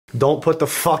Don't put the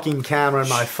fucking camera in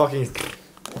my fucking...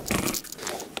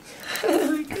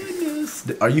 Oh my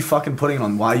goodness. Are you fucking putting it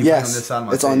on? Why are you putting it on this side of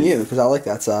my face? It's on you, because I like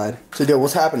that side. So, dude,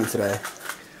 what's happening today?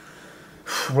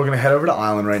 We're gonna head over to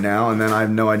Island right now, and then I have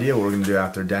no idea what we're gonna do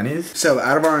after Denny's. So,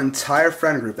 out of our entire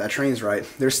friend group that trains right,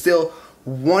 there's still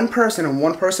one person and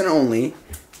one person only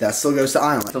that still goes to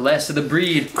Island. The last of the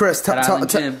breed. Chris, tell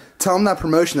them that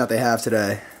promotion that they have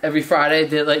today. Every Friday,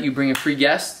 they let you bring a free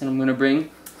guest, and I'm gonna bring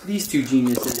these two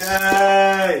geniuses.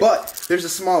 Yay! But there's a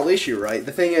small issue, right?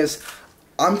 The thing is,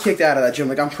 I'm kicked out of that gym.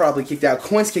 Like, I'm probably kicked out.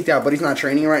 Quinn's kicked out, but he's not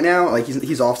training right now. Like,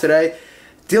 he's off today.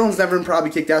 Dylan's never been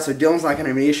probably kicked out, so Dylan's not gonna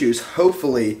have any issues.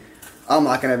 Hopefully, I'm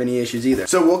not gonna have any issues either.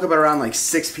 So, woke up at around like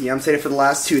 6 p.m. today. For the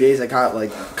last 2 days, I got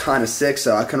like kind of sick,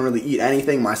 so I couldn't really eat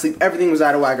anything. My sleep, everything was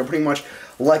out of whack. I pretty much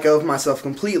let go of myself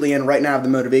completely, and right now I have the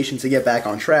motivation to get back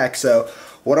on track. So,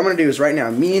 what I'm gonna do is right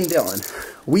now, me and Dylan,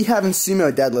 we haven't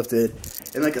sumo deadlifted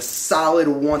in like a solid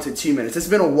 1 to 2 minutes. It's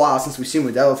been a while since we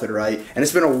sumo deadlifted, right? And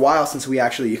it's been a while since we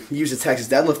actually used a Texas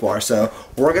deadlift bar. So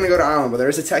we're gonna go to Island, but there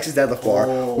is a Texas deadlift bar.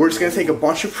 Oh. We're just gonna take a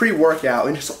bunch of pre-workout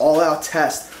and just all out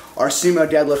test our sumo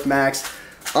deadlift max.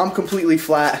 I'm completely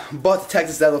flat, but the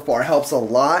Texas deadlift bar helps a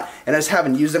lot, and I just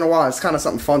haven't used it in a while. It's kind of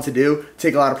something fun to do.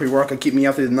 Take a lot of pre-workout, keep me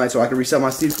up through the night so I can reset my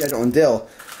sleep schedule. And Dill,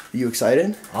 are you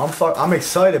excited? I'm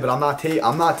excited, but I'm not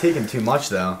taking too much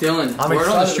though. Dylan, word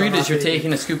on the street is you're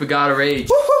taking a scoop of God of Rage.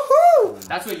 Woo-hoo-hoo!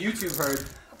 That's what YouTube heard.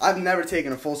 I've never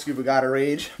taken a full scoop of God of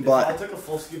Rage, but if I took a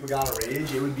full scoop of God of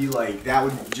Rage, it would be like, that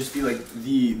would just be like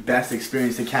the best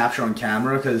experience to capture on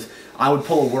camera, because I would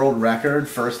pull a world record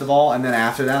first of all, and then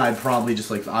after that I'd probably just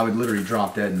like, I would literally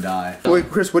drop dead and die. Wait,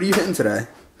 Chris, what are you hitting today?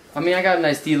 I mean, I got a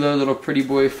nice D-Lo, little pretty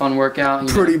boy fun workout.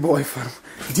 Pretty boy fun.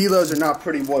 D-Los are not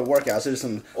pretty boy workouts. They're just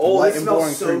some light and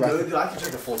boring so good. Dude, I can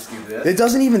take a full scoop of this. It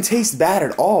doesn't even taste bad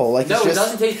at all. Like, no, it's just, it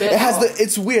doesn't taste bad. It has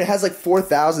it's weird. It has like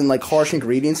 4,000 like harsh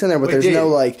ingredients in there, but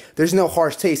there's no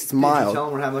harsh taste. It's mild. Did you tell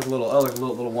him we're having like a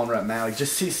little 1 rep mat? Like,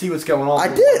 just see what's going on.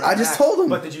 I did. I just told him.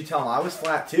 But did you tell him I was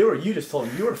flat too, or you just told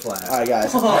him you were flat? All right,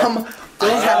 guys.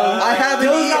 I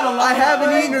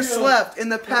haven't eaten or slept in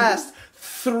the past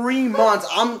 3 months.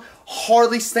 I'm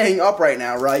hardly staying up right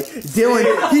now, right?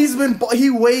 Dylan, he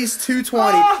weighs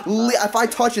 220. If I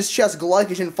touch his chest,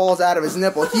 glycogen falls out of his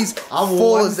nipple. He's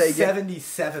full as they get. I'm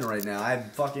 177 right now.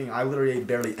 I literally ate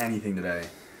barely anything today.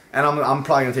 And I'm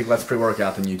probably gonna take less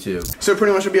pre-workout than you too. So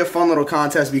pretty much it'll be a fun little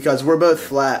contest because we're both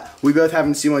flat. We both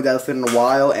haven't sumo deadlifted in a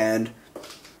while, and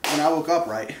when I woke up,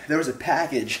 right, there was a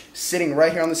package sitting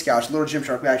right here on this couch, a little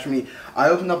Gymshark package for me. I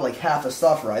opened up like half the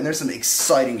stuff, right, and there's some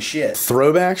exciting shit.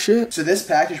 Throwback shit? So this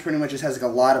package pretty much just has like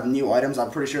a lot of new items. I'm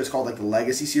pretty sure it's called like the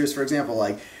Legacy series, for example.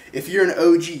 Like, if you're an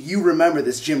OG, you remember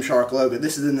this Gymshark logo.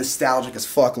 This is the nostalgic as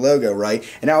fuck logo, right?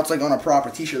 And now it's like on a proper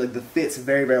t-shirt, like the fit's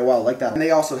very, very well like that. And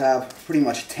they also have pretty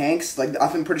much tanks. Like,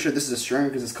 I'm pretty sure this is a stringer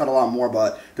because it's cut a lot more,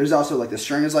 but there's also like the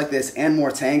stringers like this and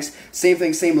more tanks. Same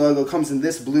thing, same logo, comes in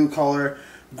this blue color,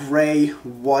 gray,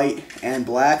 white, and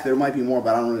black. There might be more,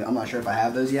 but I'm not sure if I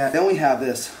have those yet. Then we have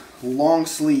this long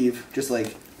sleeve, just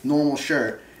like normal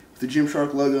shirt, with the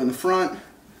Gymshark logo in the front,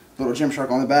 little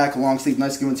Gymshark on the back, long sleeve,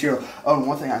 nice good material. Oh, and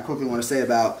one thing I quickly want to say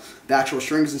about the actual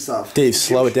strings and stuff. Dave,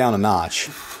 slow it down a notch.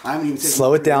 I haven't even taken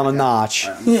slow it down a notch.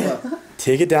 Right,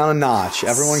 take it down a notch.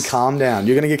 Everyone calm down.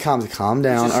 You're going to get calm. Calm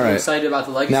down. All right. Excited about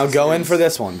the Legacy now go series. in for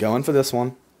this one. Go in for this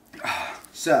one.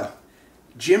 So,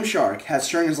 Gymshark had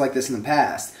stringers like this in the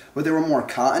past, but they were more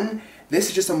cotton. This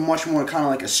is just a much more kind of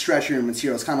like a stretchier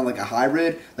material. It's kind of like a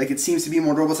hybrid. Like, it seems to be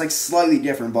more durable. It's like slightly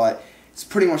different, but it's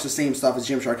pretty much the same stuff as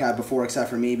Gymshark had before, except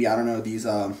for maybe, I don't know, these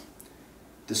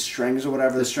the strings or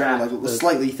whatever. The string are like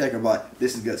slightly thicker, but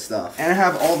this is good stuff. And I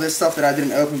have all this stuff that I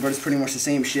didn't open, but it's pretty much the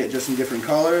same shit, just in different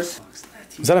colors.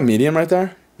 Is that a medium right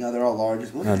there? No, they're all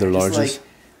larges. No, they're larges. Like,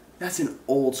 that's an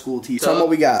old school tee. Tell them what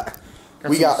we got.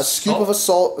 We got a scoop of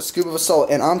salt,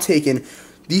 and I'm taking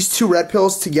these 2 red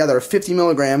pills together, 50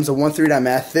 milligrams of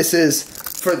 1,3-dimeth. This is,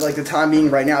 for like the time being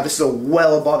right now, this is a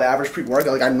well above average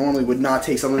pre-workout. Like, I normally would not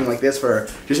take something like this for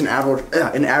just an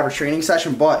average training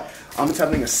session, but I'm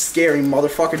attempting a scary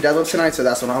motherfucker deadlift tonight, so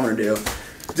that's what I'm gonna do.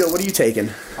 Dill, what are you taking?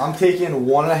 I'm taking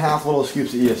 1.5 little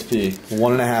scoops of ESP.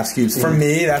 1.5 scoops. For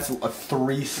me, that's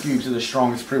 3 scoops of the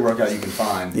strongest pre-workout you can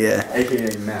find. Yeah.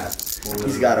 AKA meth.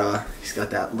 He's got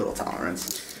that little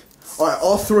tolerance. Alright,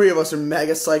 all 3 of us are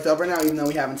mega psyched up right now, even though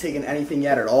we haven't taken anything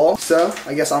yet at all. So,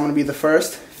 I guess I'm gonna be the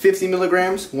first. 50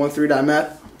 milligrams,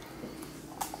 1,3-dimeth.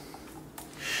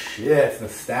 Shit, it's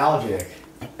nostalgic.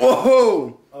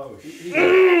 Whoa! Oh shit.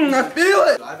 I feel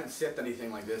it! I haven't sipped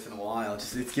anything like this in a while.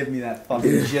 It's giving me that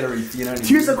fucking jittery, you know what I mean?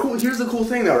 Here's the cool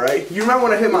thing though, right? You remember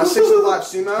when I hit my 6'5"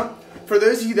 sumo? for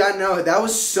those of you that know, that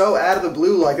was so out of the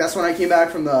blue. Like, that's when I came back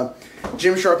from the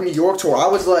Gymshark New York tour. I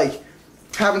was like,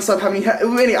 I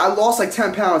lost like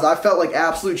 10 pounds. I felt like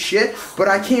absolute shit, but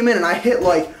I came in and I hit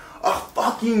like a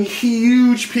fucking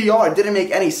huge PR. It didn't make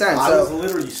any sense. I was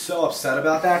literally so upset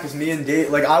about that because me and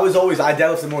Dave, like I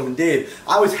deadlifted more than Dave.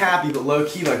 I was happy, but low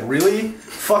key, like really?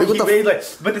 Fuck, he weighed like,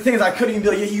 but the thing is, I couldn't even be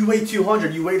like, yeah, you weighed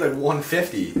 200, you weighed like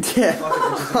 150. Yeah.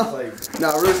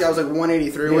 No, really, I was like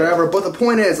 183 or whatever. But the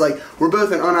point is, like, we're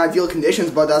both in unideal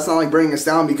conditions, but that's not like bringing us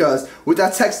down because with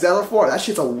that Tex Deadlift floor, that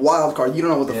shit's a wild card. You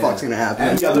don't know what the fuck's gonna happen.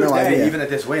 And the other day, even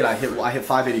at this weight, I hit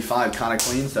 585 kind of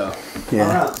clean, so.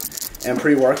 Yeah. And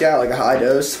pre-workout, like a high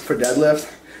dose for deadlift,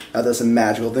 that does some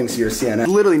magical things to your CNS.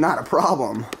 Literally not a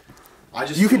problem. I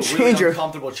just feel really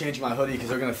uncomfortable changing my hoodie because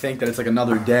they're gonna think that it's like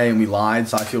another day and we lied,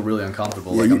 so I feel really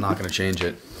uncomfortable. Yeah, like I'm not gonna change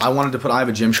it. I have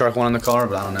a Gymshark one in the car,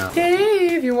 but I don't know.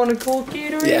 Dave, you want a cold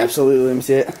Gatorade? Yeah, absolutely. Let me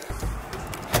see it.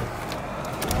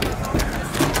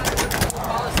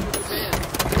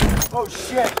 Oh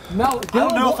shit! No, I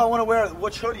don't know if I want to wear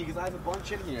which hoodie because I have a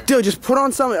bunch in here. Dude, just put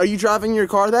on something. Are you driving your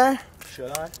car there? Should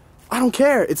I? I don't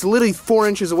care. It's literally 4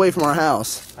 inches away from our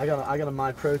house. I got a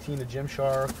My Protein, a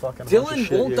Gymshark, fucking. Dylan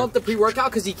won't dump the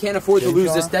pre-workout because he can't afford to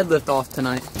lose this deadlift off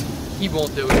tonight. He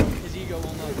won't do it. His ego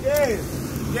will not.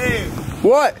 Dave.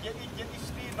 What? Get me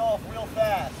speeding off real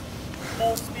fast.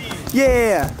 Full speed.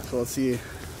 Yeah. So let's see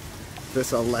if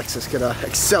this Alexis could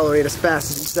accelerate as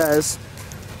fast as he says.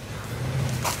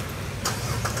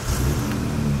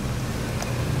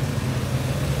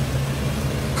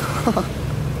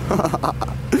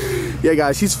 Yeah,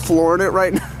 guys, he's flooring it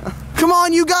right now. Come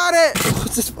on, you got it!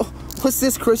 What's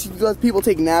this, Chris? You let people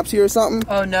take naps here or something?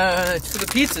 Oh, no, it's for the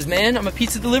pizzas, man. I'm a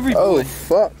pizza delivery boy. Oh,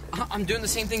 fuck. I'm doing the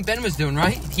same thing Ben was doing,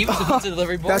 right? He was the pizza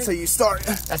delivery boy. That's how you start.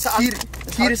 That's how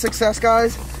Key to success,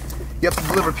 guys. You have to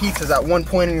deliver pizzas at one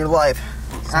point in your life.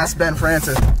 Ask Ben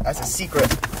Francis. That's a secret.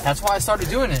 That's why I started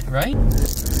doing it, right?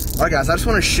 Alright guys, I just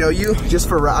want to show you, just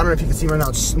for, I don't know if you can see right now,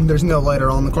 there's no light at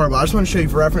all in the car, but I just want to show you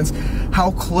for reference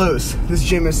how close this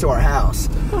gym is to our house.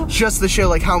 Just to show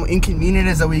like how inconvenient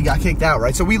it is that we got kicked out,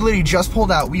 right? So we literally just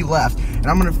pulled out, we left, and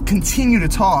I'm going to continue to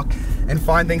talk and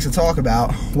find things to talk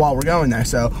about while we're going there.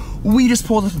 So we just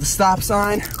pulled up to the stop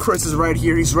sign. Chris is right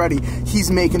here, he's ready, he's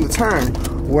making the turn.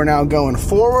 We're now going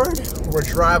forward, we're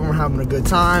driving, we're having a good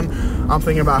time. I'm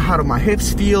thinking about how do my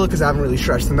hips feel because I haven't really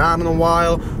stretched them out in a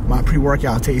while. My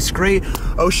pre-workout tastes great.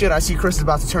 Oh shit, I see Chris is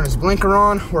about to turn his blinker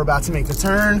on. We're about to make the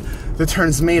turn. The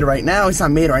turn's made right now. It's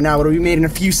not made right now, but it'll be made in a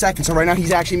few seconds. So right now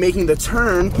he's actually making the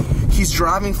turn. He's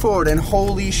driving forward and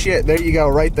holy shit, there you go,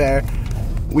 right there.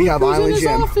 We have Island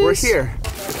Gym. Office? We're here.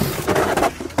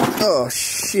 Oh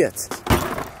shit.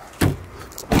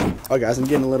 Oh guys, I'm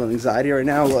getting a little anxiety right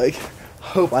now. Like,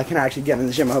 hope I can actually get in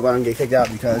the gym. I hope I don't get kicked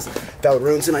out because that would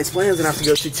ruin tonight's plans and I have to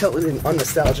go to Tilton, an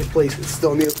unnostalgic place. It's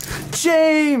still new.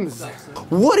 James!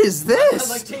 What is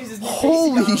this?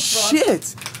 Holy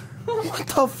shit! What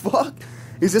the fuck?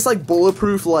 Is this like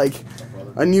bulletproof, like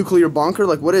a nuclear bunker?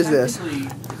 Like, what is this?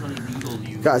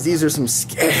 Guys, these are some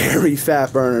scary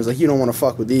fat burners. Like, you don't want to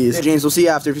fuck with these. James, we'll see you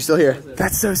after if you're still here.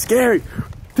 That's so scary.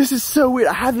 This is so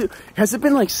weird. Has it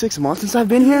been like 6 months since I've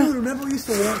been here? Dude, remember we used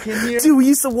to walk in here? Dude, we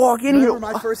used to walk in here.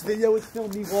 My first video was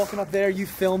filmed me walking up there. You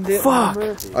filmed it. Fuck.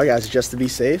 Alright guys, just to be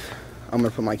safe, I'm going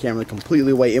to put my camera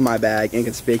completely away in my bag,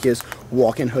 inconspicuous,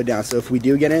 walk-in hood down. So if we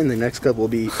do get in, the next clip will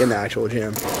be in the actual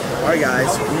gym. Alright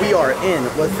guys, we are in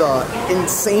with the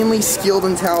insanely skilled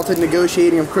and talented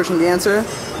negotiating of Christian Dancer.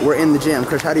 We're in the gym.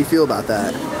 Chris, how do you feel about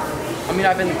that? I mean,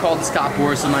 I've been called the Scott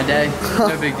Boris in my day.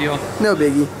 No big deal. No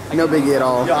biggie. No biggie at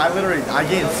all. Yo, I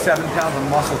gained 7 pounds of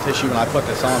muscle tissue when I put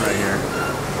this on right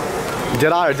here.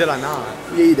 Did I or did I not?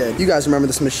 Yeah, you did. You guys remember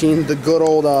this machine? The good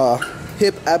old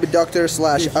hip abductor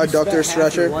slash adductor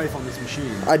stretcher. Half your life on this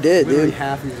machine. I did, literally dude.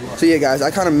 Half your life. So yeah, guys,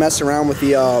 I kind of mess around with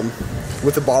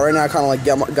the bar right now. I kind of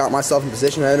like got myself in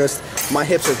position. I noticed my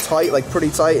hips are tight, like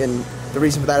pretty tight, and the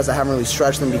reason for that is I haven't really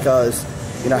stretched them because,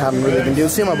 you know, I haven't really been doing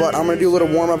too much. But I'm gonna do a little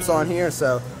warm-ups on here,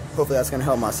 so hopefully that's gonna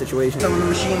help my situation. So when the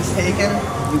machine's taken,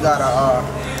 you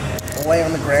gotta lay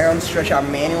on the ground, stretch out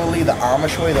manually the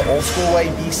Amish way, the old school way,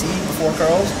 BC, before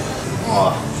curls.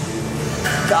 Oh.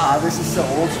 God, this is so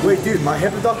old school. Wait, dude, my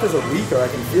hip abductors are weaker. I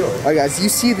can feel it. Alright guys, you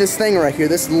see this thing right here,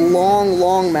 this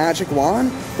long magic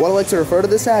wand? What I like to refer to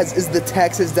this as is the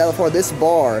Texas Deadlift. This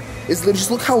bar is,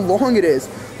 just look how long it is.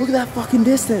 Look at that fucking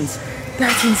distance.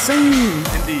 That's insane.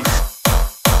 Indeed.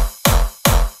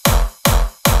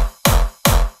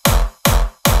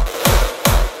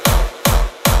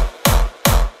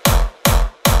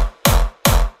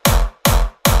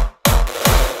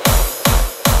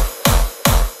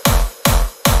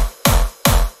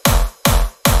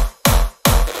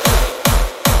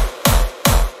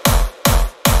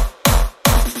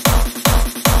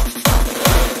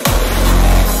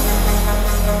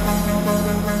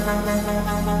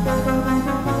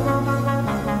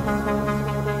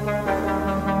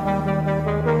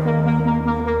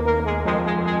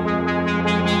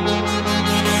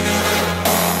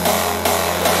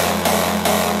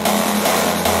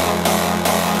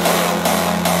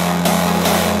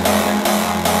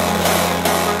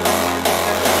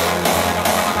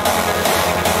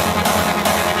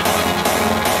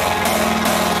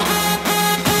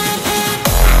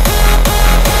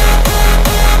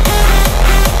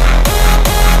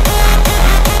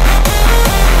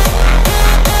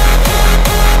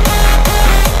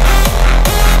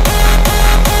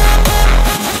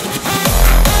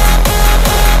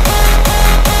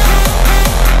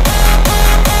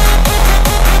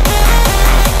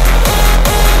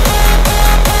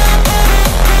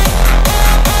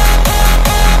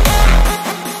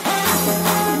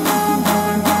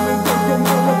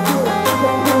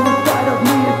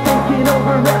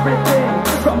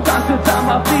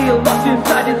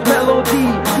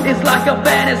 like a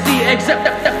fantasy, except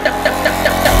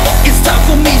it's time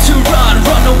for me to run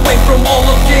away from all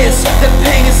of this. The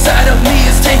pain inside of me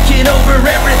is taking over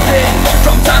everything.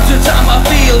 From time to time I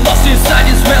feel lost inside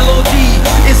this melody.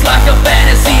 It's like a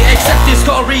fantasy, except it's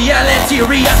called reality.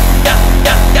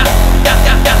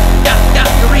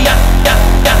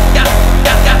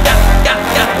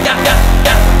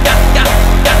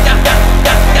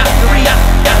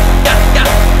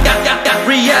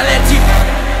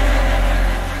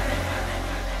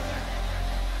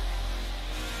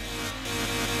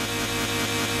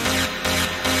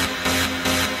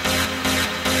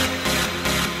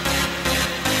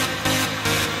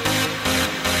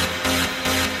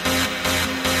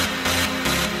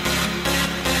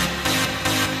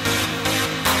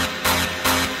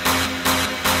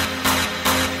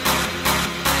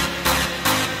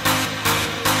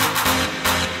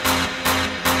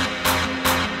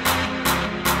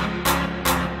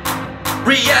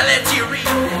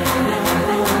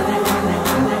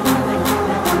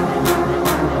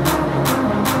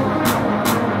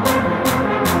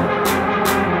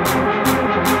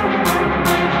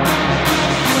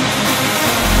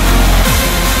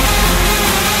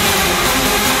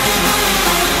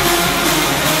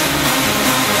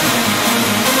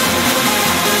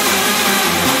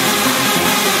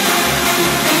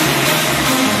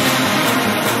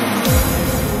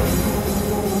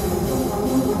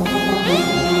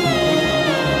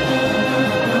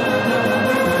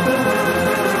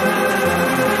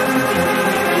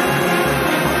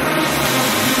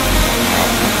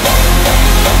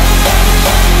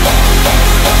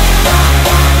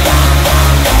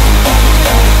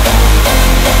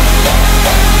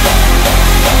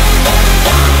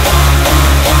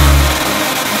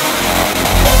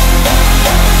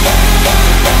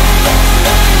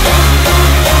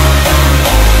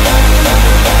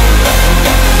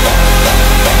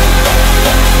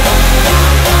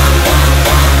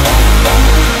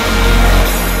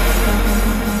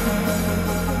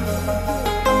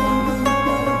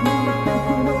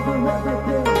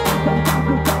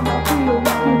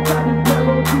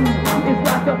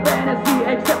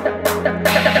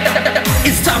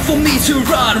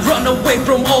 Run away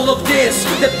from all of this.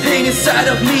 The pain inside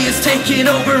of me is taking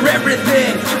over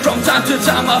everything. From time to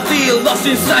time I feel lost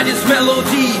inside this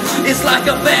melody. It's like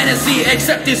a fantasy,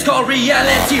 except it's called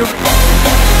reality.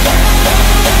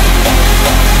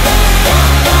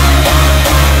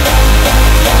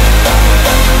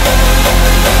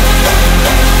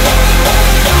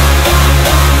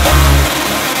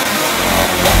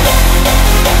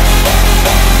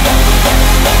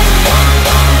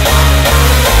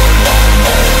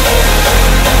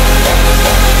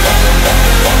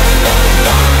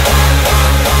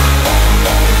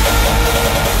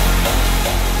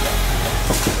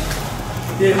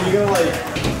 Yeah, you gonna like...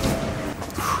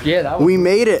 Yeah, that was... We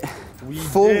made it. We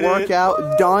Full did workout,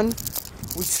 it. done.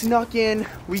 We snuck in,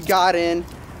 we got in.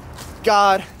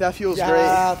 God, that feels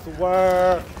great.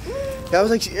 Work. That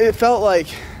was like, it felt like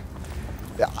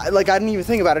I didn't even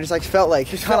think about it. It just like felt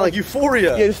like, It felt like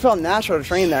euphoria. Yeah, it just felt natural to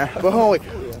train there. But hold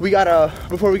on, we gotta,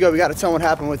 before we go, we gotta tell what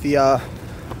happened with the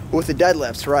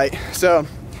deadlifts, right? So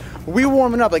we were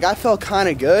warming up, like I felt kind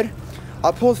of good. I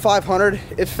pulled 500.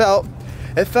 It felt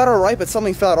alright, but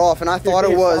something felt off, and I thought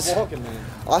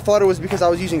it was because I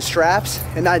was using straps,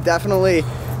 and that definitely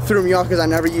threw me off because I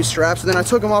never used straps. And then I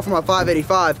took them off from my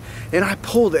 585, and I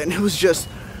pulled it, and it was just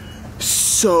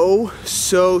so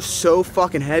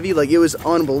fucking heavy. Like, it was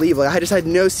unbelievable. Like, I just had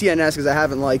no CNS because I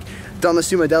haven't like done the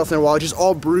sumo deadlift in a while. Just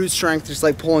all brute strength, just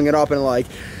like pulling it up, and like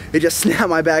it just snapped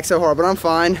my back so hard. But I'm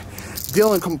fine.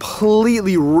 Dylan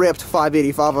completely ripped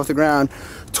 585 off the ground,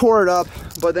 tore it up,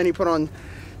 but then he put on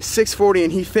 640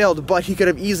 and he failed, but he could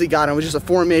have easily gotten it. It was just a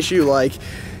form issue. Like,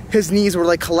 his knees were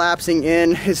like collapsing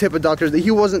in, his hip adductors.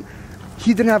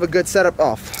 He didn't have a good setup.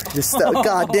 Oh,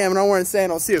 god damn it, I'm wearing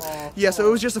sandals too. Yeah, so it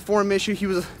was just a form issue.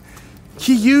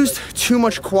 He used too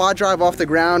much quad drive off the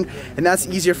ground, and that's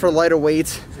easier for lighter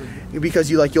weights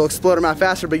because you'll explode them out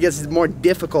faster, but it gets more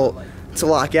difficult to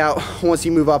lock out once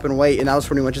you move up in weight, and that was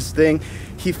pretty much his thing.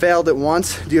 He failed it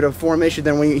once due to form issue.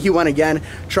 Then when he went again,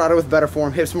 tried it with better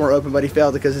form, hips more open, but he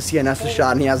failed because his CNS was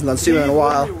shot and he hasn't done sumo in a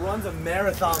while. He runs a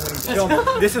marathon when he's filming.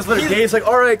 This is literally Gabe's like,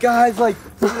 all right guys, like,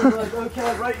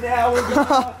 okay, right now we're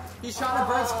going. He's trying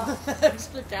to burn some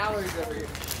extra calories over here.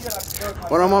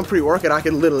 When I'm on pre-workout, I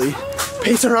can literally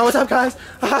pace around. What's up, guys?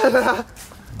 Yeah,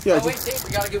 oh, wait, Dave,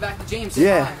 we gotta go back to James.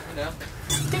 Yeah. You know?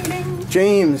 Ding, ding.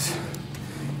 James.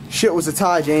 Shit was a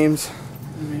tie, James.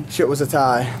 Shit was a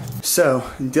tie. So,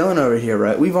 Dylan over here,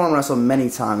 right? We've arm wrestled many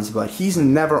times, but he's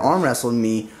never arm wrestled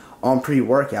me on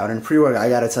pre-workout, and pre-workout, I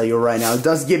gotta tell you right now, it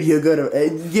does give you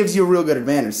it gives you a real good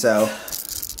advantage. So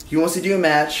he wants to do a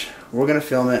match. We're gonna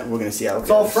film it. We're gonna see how it goes.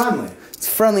 It's all friendly. It's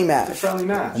a friendly match. It's a friendly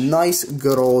match. A nice,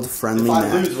 good old friendly match.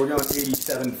 If I lose, we're going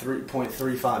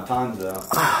 87.35 times though.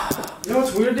 You know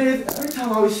what's weird, Dave? Every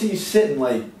time I always see you sitting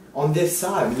like on this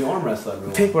side when you arm wrestle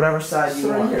everyone. Pick whatever side you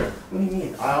right want. Here. What do you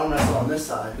mean? I arm wrestle on this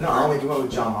side. No, I only do it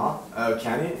with John Hop. Oh,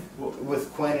 Kenny?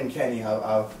 With Quinn and Kenny,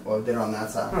 I did on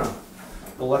that side. Huh.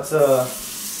 Well, let's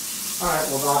alright,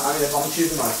 well, I mean, if I'm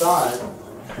choosing my side.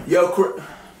 Yo,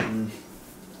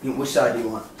 which side do you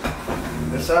want?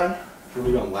 This side? Are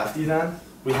we going lefty then?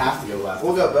 We have to go left.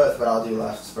 We'll go both, but I'll do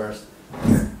lefts first.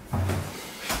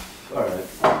 Alright.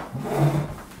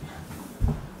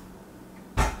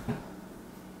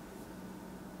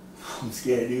 I'm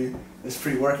scared, dude. It's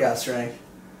pre-workout strength.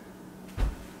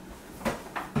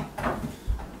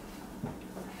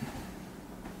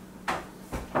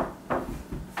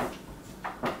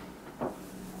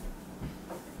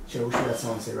 Joe, we should have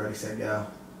someone say ready, set, go.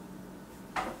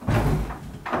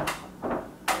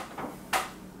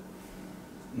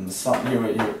 Something here,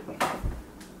 right here.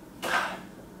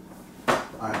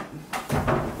 Alright.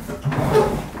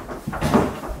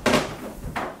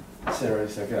 Say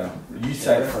ready, set, go. You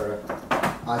say it first.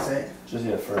 I say it. Just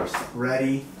yeah, first.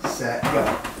 Ready, set, go.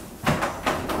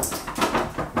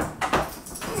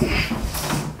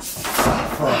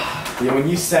 Yeah, when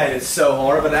you say it, it's so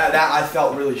hard, but that I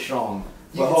felt really strong.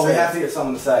 But we have to get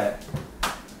someone to say it.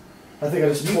 I think I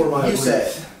just tore my obliques. You say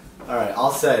it. Alright,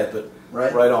 I'll say it, but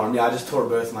Right arm. Yeah, I just tore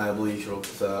both my obliques,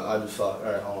 so I just thought,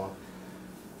 alright, hold on.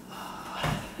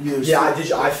 Yeah,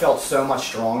 I felt so much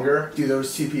stronger. Dude, there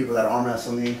was two people that arm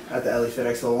wrestled me at the LA Fit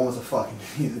Expo. One was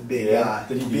he's a big guy.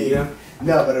 Did he beat him?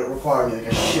 No, but it required me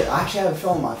like a shit. I actually have a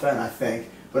film on my phone, I think,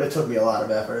 but it took me a lot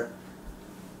of effort.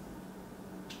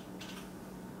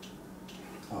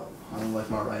 Oh, I don't like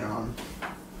my right arm.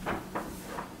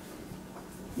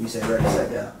 You say ready,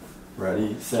 set, go.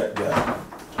 Ready, set, go.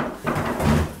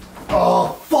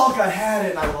 Oh, fuck, I had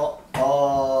it and I lost.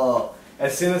 Oh.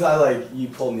 As soon as you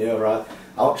pulled me over, I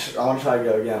want to try to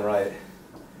go again, right?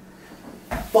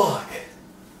 Fuck.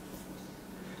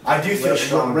 I do feel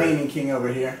strong. Reigning king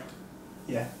over here.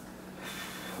 Yeah.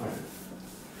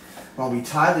 Well, we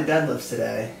tied the deadlifts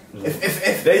today.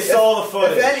 If they saw the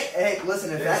footage. Hey,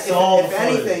 listen.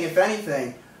 If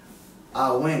anything,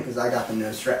 I'll win because I got the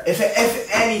no strap. If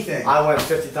anything, I went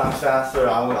 50 times faster.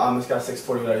 I almost got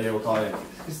 640 without you able to call you.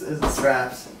 It's the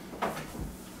straps.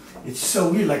 It's so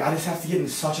weird. Like I just have to get in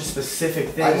such a specific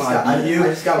thing I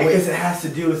just got because it has to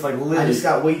do with like literally. I just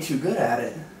got way too good at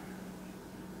it.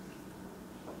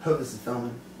 Hope this is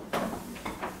filming. All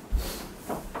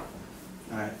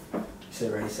right. You say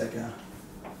ready, set, go.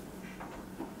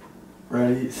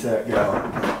 Ready, set,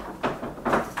 go.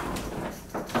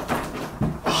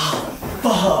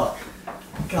 Fuck!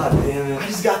 God damn it! I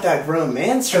just got that grown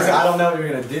man strength. I don't know what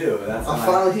you're gonna do. That's I'm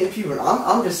finally hitting people.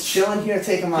 I'm just chilling here,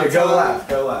 taking my time. Go left.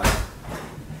 Go left.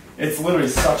 It's literally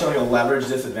such a leverage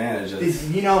disadvantage.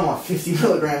 You know I'm on 50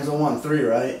 milligrams of 1-3,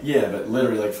 right? Yeah, but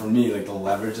literally for me the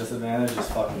leverage disadvantage is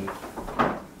fucking.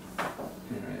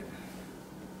 Alright.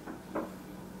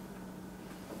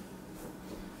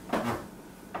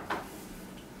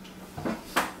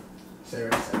 Say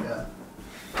ready, set, go.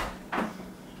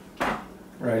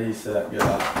 Ready, set, go.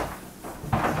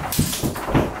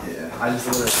 Yeah, I just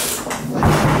literally.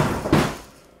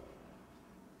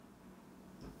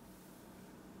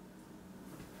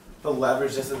 The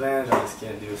leverage disadvantage, I just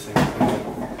can't do a single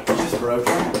thing. It's just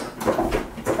broken.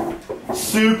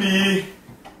 Soupy!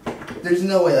 There's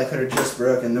no way that could have just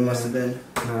broken. There must have been.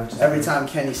 No, Every time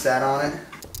Kenny sat on it.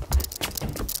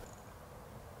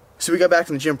 So we got back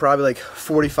from the gym probably like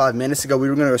 45 minutes ago. We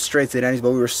were going to go straight to Denny's,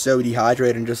 but we were so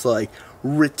dehydrated and just like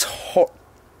retardedly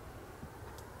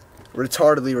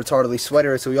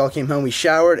sweaty. So we all came home, we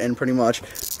showered, and pretty much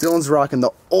Dylan's rocking the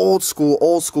old school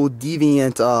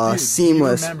deviant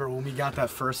seamless. You remember when we got that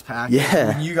first package? Yeah.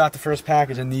 When you got the first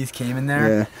package and these came in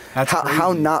there? Yeah. That's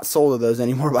how not sold are those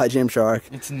anymore by Gymshark?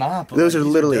 It's not. But those are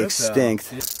literally extinct.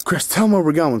 Though. Chris, tell them where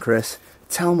we're going, Chris.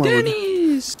 Tell them where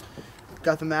Denny's!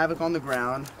 Got the Mavic on the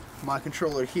ground. My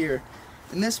controller here.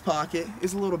 In this pocket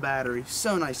is a little battery.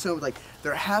 So nice. So like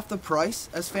they're half the price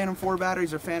as Phantom 4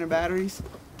 batteries or Phantom batteries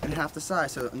and half the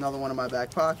size. So another one in my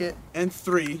back pocket. And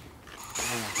 3.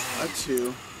 A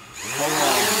 2. Hold on.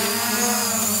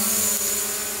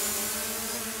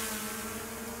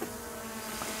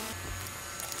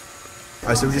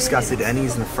 Alright, so we just got to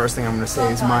Denny's and the first thing I'm gonna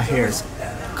say is my hair is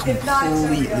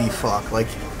completely fucked. Like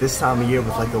this time of year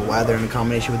with like the weather and the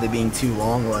combination with it being too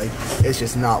long, like it's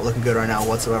just not looking good right now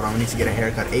whatsoever. I'm gonna need to get a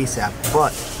haircut ASAP.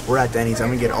 But we're at Denny's. I'm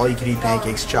gonna get all you can eat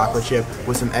pancakes, chocolate chip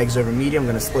with some eggs over medium. I'm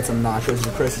gonna split some nachos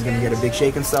with Chris. Is gonna get a big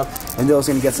shake and stuff. And Dill's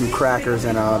gonna get some crackers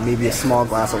and maybe a small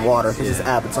glass of water because his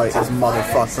appetite is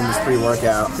motherfucked from his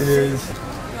pre-workout. It is.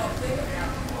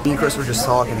 Me and Chris were just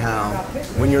talking how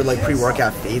when you're like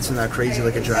pre-workout fades from that crazy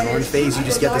like adrenaline phase, you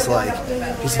just get this like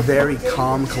just very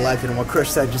calm, collected, and what Chris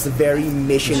said, just a very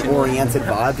mission-oriented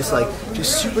vibe,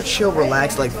 just super chill,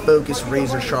 relaxed, like focused,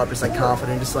 razor sharp, just like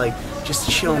confident, just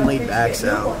chill and laid back.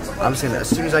 So I'm just gonna, as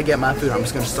soon as I get my food, I'm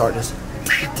just gonna start just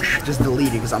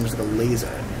deleting because I'm just like a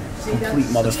laser, complete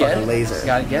motherfucking laser.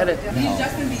 Gotta get it.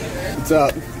 What's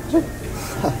up? He's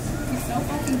so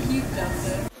fucking cute,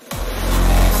 Justin.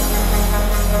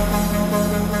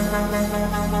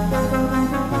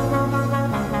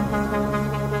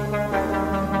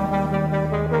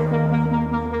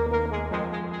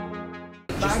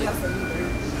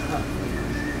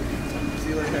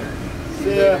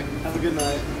 Yeah, have a good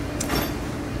night.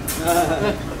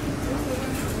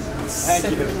 Thank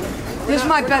you. This is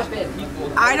my best.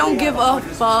 I don't give a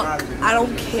fuck. I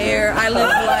don't care. I live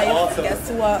life.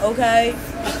 Guess what? Okay.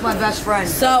 That's my best friend.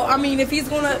 So I mean, if he's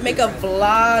gonna make a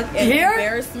vlog and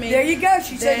embarrass me, There you go.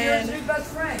 She said you're then his best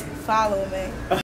friend. follow me.